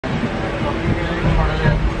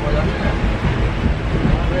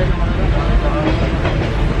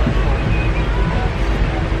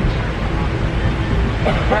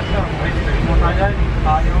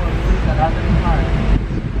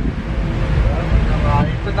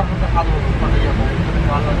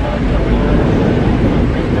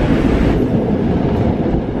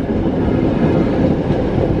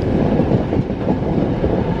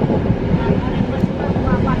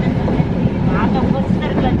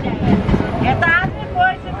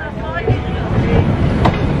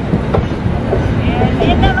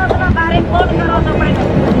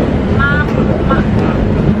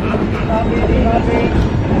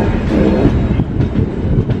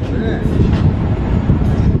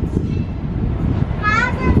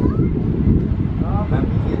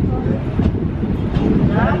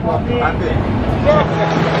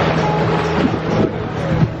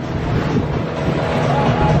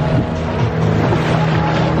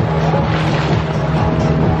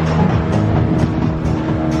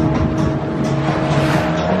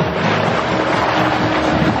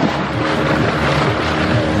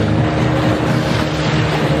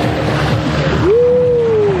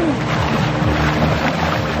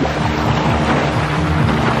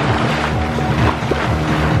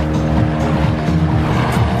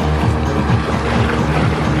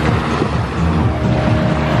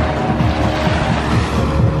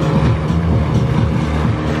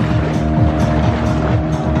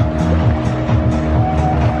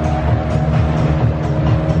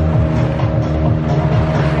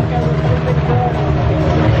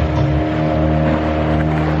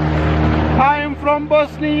From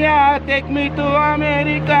Bosnia, take me to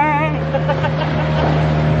America.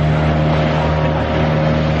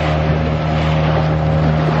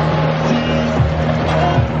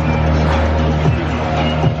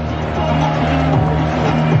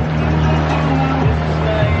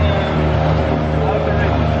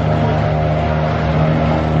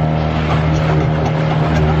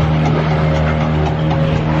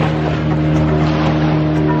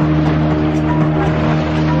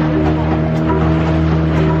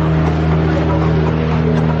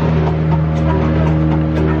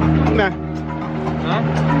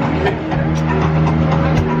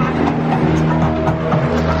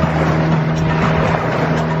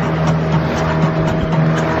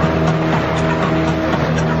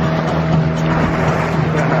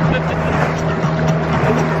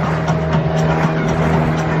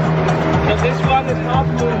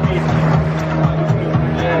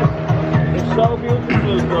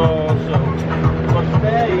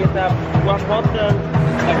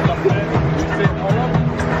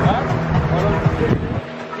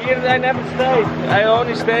 Here I never stay. I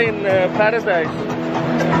only stay in Paradise.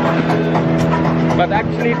 But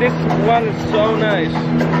actually this one is so nice.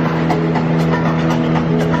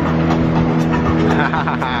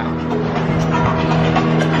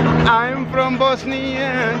 I'm from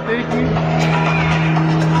Bosnia. Take me.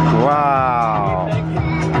 Wow.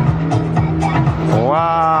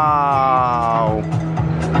 Wow.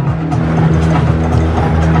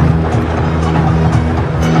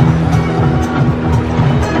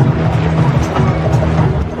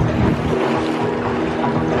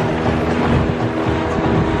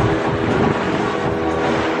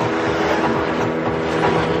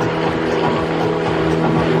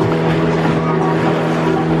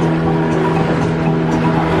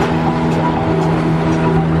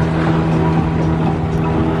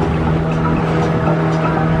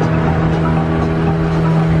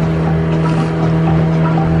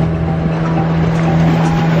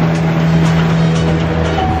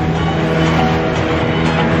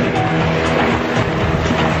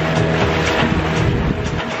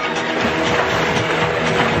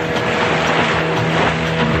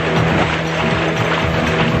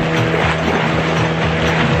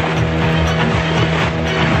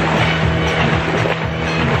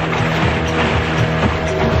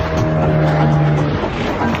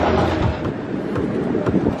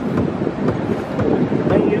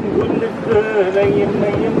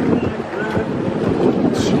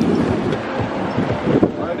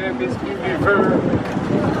 My name is Beaver.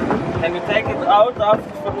 Can you take it out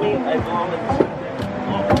after for me? I don't want it.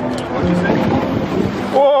 What do you say?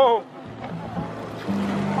 Whoa!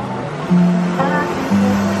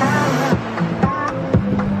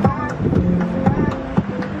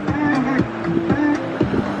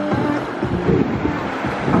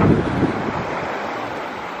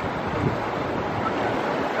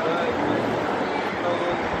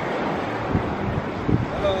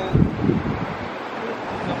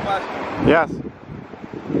 Yes.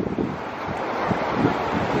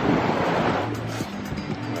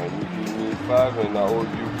 And I owe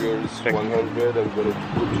you girls 100. I'm gonna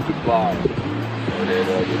put you to buy. And then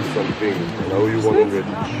I get something. And I owe you 100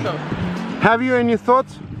 each. Have you any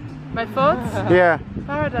thoughts? My thoughts? Yeah.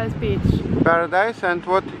 Paradise Beach. Paradise, and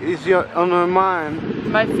what is on your mind?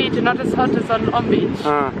 My feet are not as hot as on beach.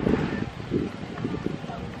 Ah.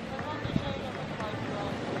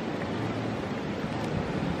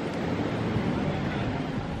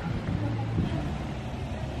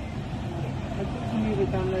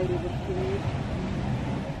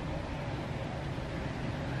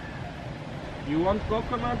 You want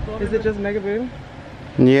coconut? Or Is it just Mega Boom?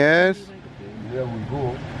 Yes. Yeah, we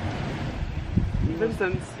go.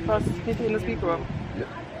 Vincent's fast speaking in the speaker room.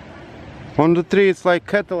 On the tree, it's like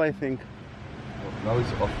kettle, I think. Now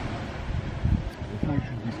it's off. I think we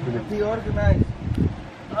should disconnect. Be organized.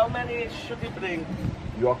 How many should you bring?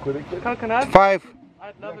 You are connected? Coconut? 5.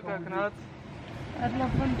 I'd love a coconut. I'd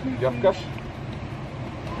love one too. You have cash?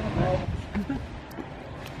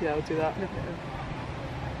 Yeah, I'll do that.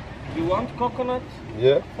 You want coconut?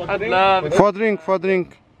 Yeah. I'd love. For drink.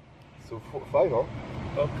 So 5, huh?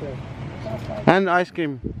 Okay. And ice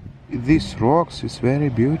cream. These rocks is very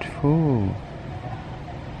beautiful.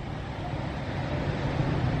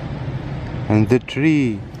 And the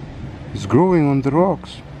tree is growing on the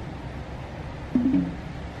rocks.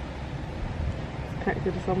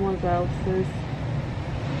 Connected to someone else's.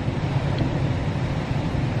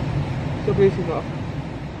 So Bluetooth off.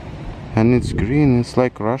 And it's green, it's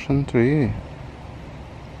like Russian tree.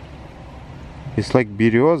 It's like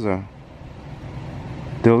bereza.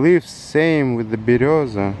 The leaves same with the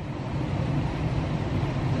bereza.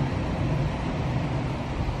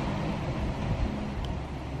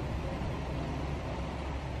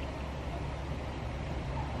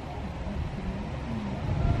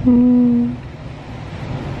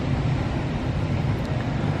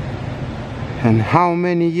 And how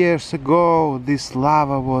many years ago this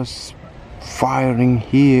lava was firing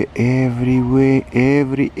here everywhere,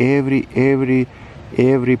 every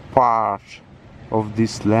part of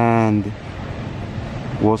this land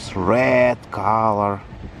was red color.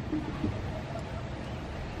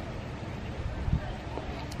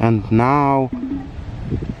 And now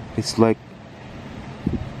it's like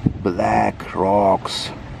black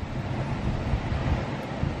rocks,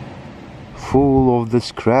 full of the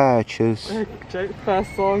scratches. Joke,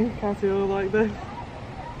 first song, Cassie will like this.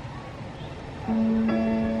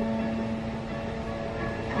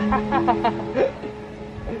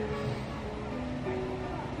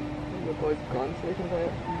 The boy's gone so we can play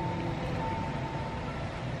it.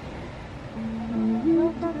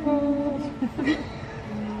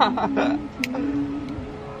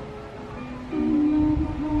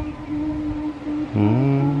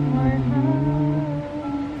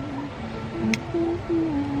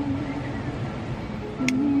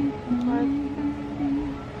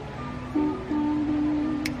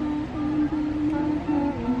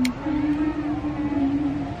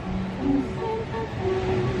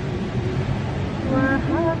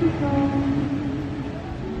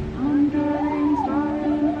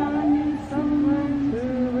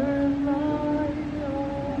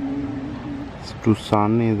 It's too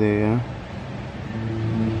sunny there.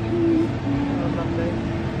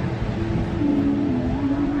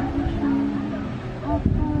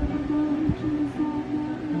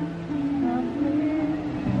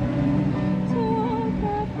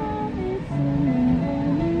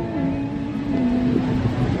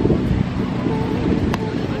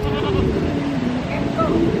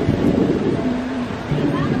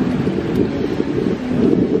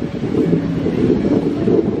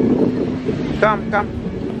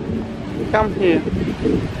 Come here.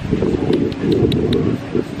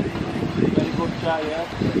 Very good try, yeah?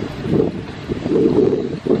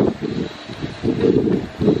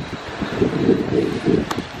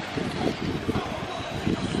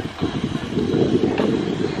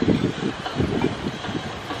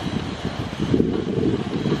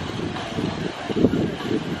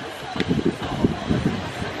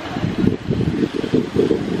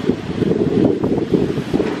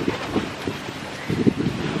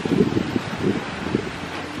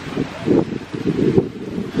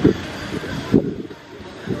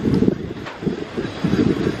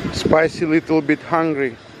 Spicy, little bit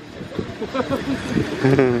hungry.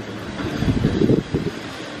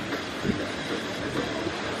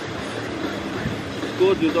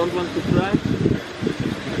 Good, you don't want to try?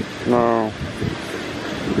 No.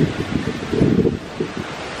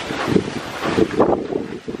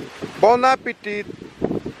 Bon appétit,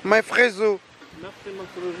 my fraiseau. Merci, mon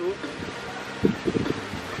frérot.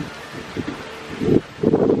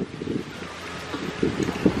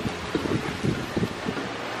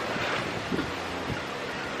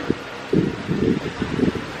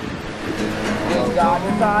 God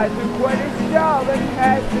decides to quit his job and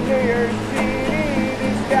head to New York City.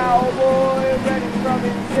 This cowboy ready from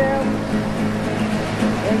himself.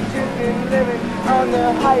 And you've been living on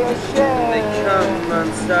the higher shelf. They come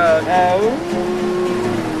unstuck.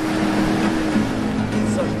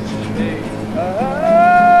 Such a cheap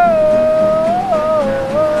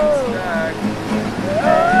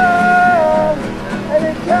and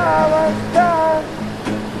it come unstuck.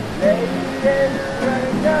 Ladies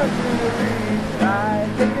running down to the reach side,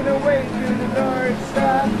 taking away to the north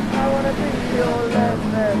side. I wanna be your last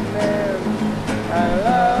man. I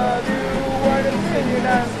love you, wanna sing you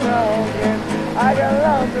that song, and I got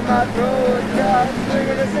lumps in my throat, just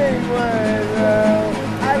singing the same words.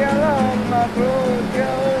 I got lumps in my throat,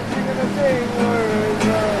 just singing the same words.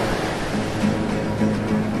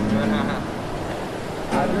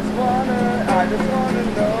 I just wanna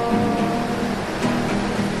know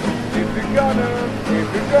if you're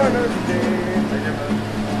gonna stay.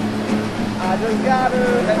 I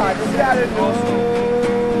just gotta know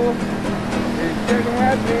if you can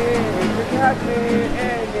have me,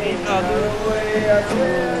 any other way. I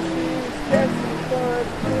swear she's dancing for a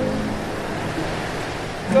thing.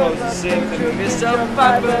 Closest thing to Mr.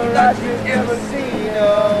 Piper that you've ever seen. Oh.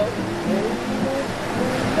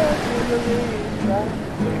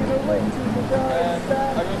 Looking away to the dark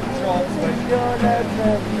side. Your left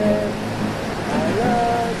hand. I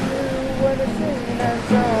love you when I sing that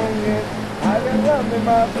song, and I got love in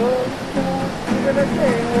my book. You're gonna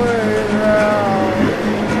sing words wrong.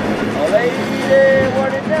 Oh lady,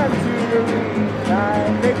 want it down to the reach.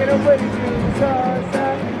 I'm making a way to the dark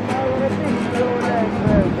side. I wanna be your left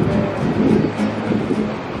hand.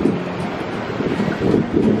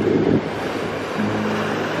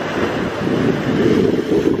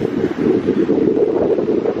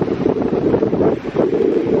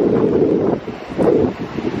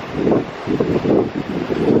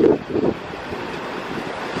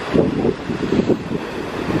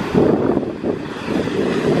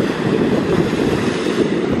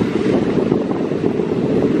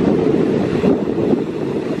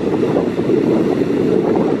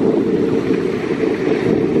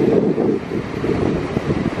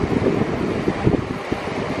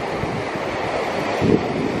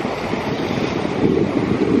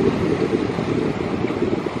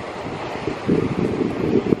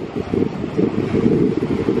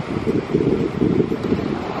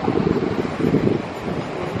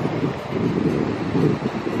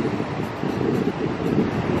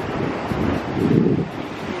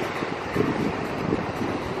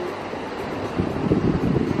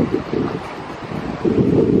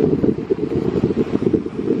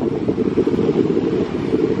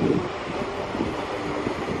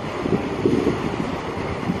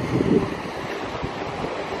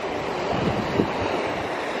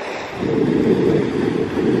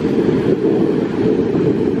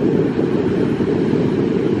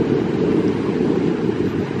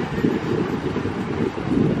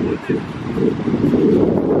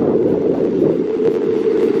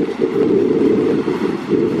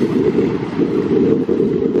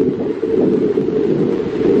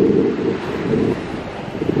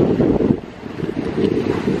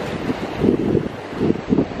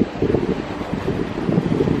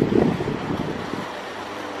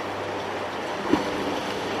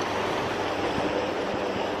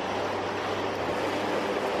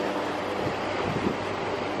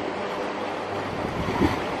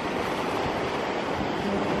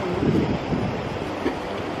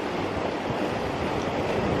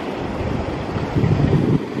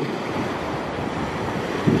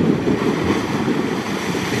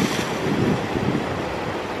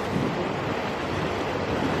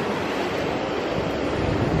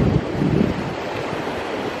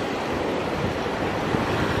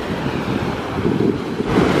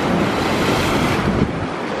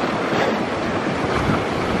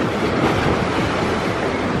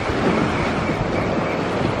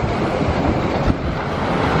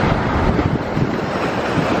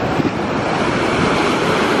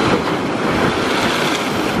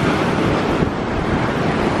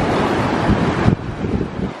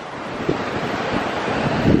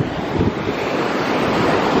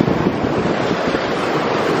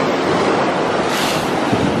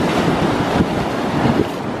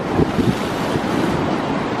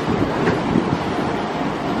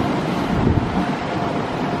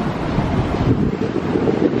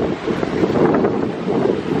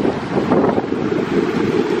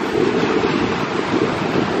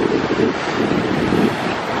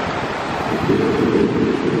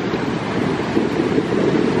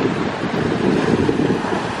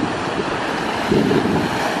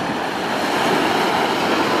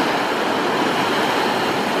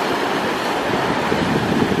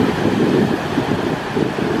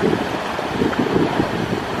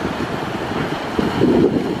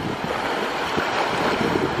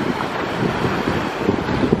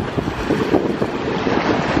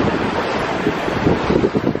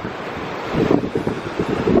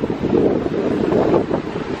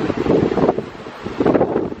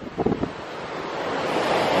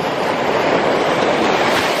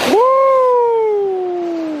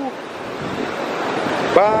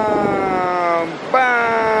 Bam!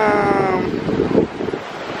 Bam!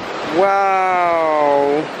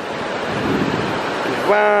 Wow!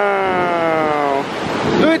 Wow!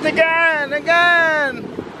 Do it again! Again!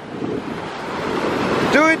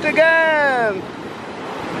 Do it again!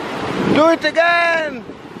 Do it again!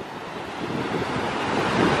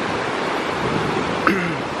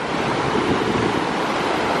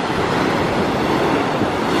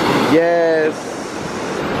 Yes!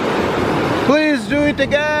 Please do it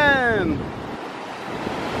again!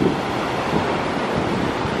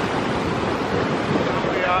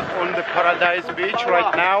 We are on the Paradise Beach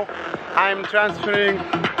right now. I'm transferring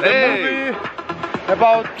the movie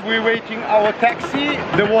about we're waiting our taxi,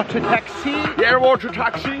 the water taxi. The air water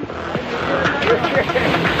taxi.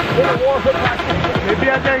 Maybe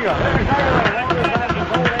I can.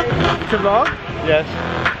 It's a vlog? Yes.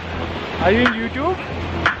 Are you in YouTube?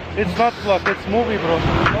 It's not vlog, it's movie, bro.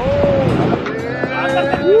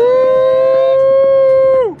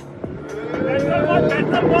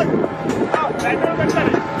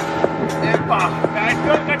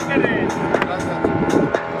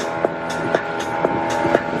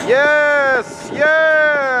 Yeah!